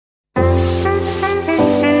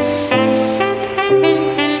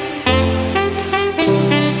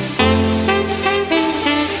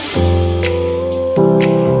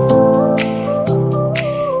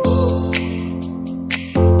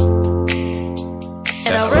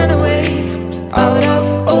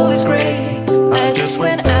is gray. I just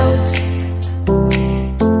went out.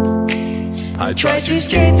 I tried to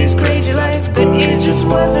escape this crazy life, but it just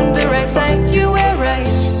wasn't the right fight. You were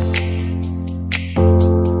right.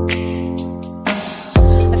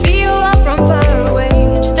 I feel love from far away.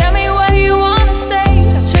 Just tell me where you wanna stay.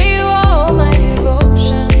 I'll show you all my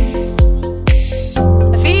devotion.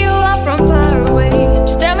 I feel love from far away.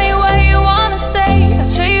 Just tell me where you wanna stay. I'll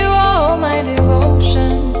show you all my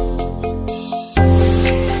devotion.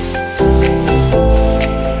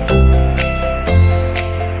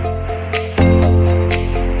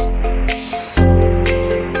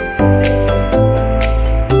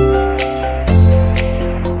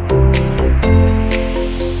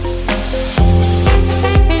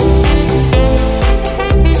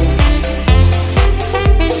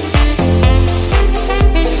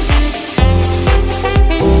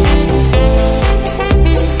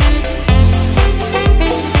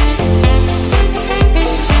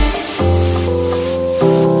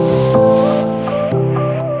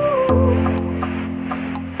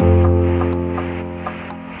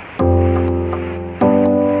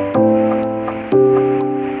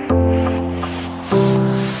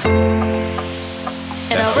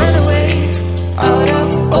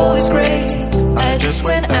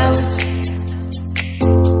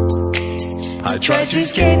 I tried to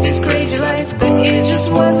escape this crazy life, but it just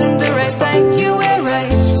wasn't the right fight. You were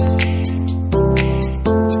right.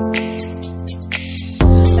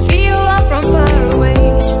 I feel love from far away.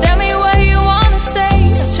 Just tell me where you wanna stay.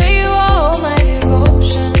 I'll show you all my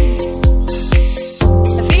devotion.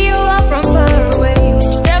 I feel love from far away.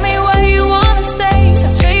 Just tell me where you wanna stay.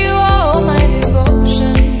 I'll show you all my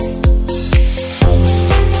devotion.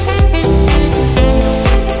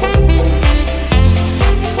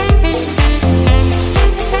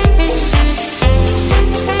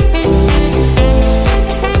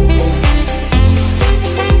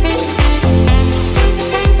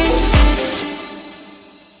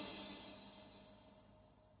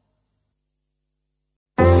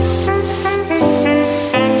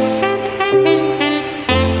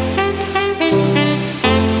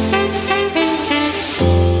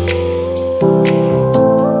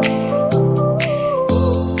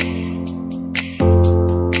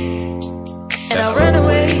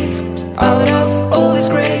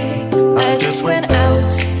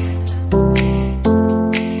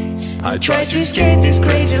 I tried to escape this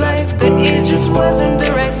crazy life, but it just wasn't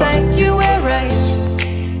the right fight. You were right.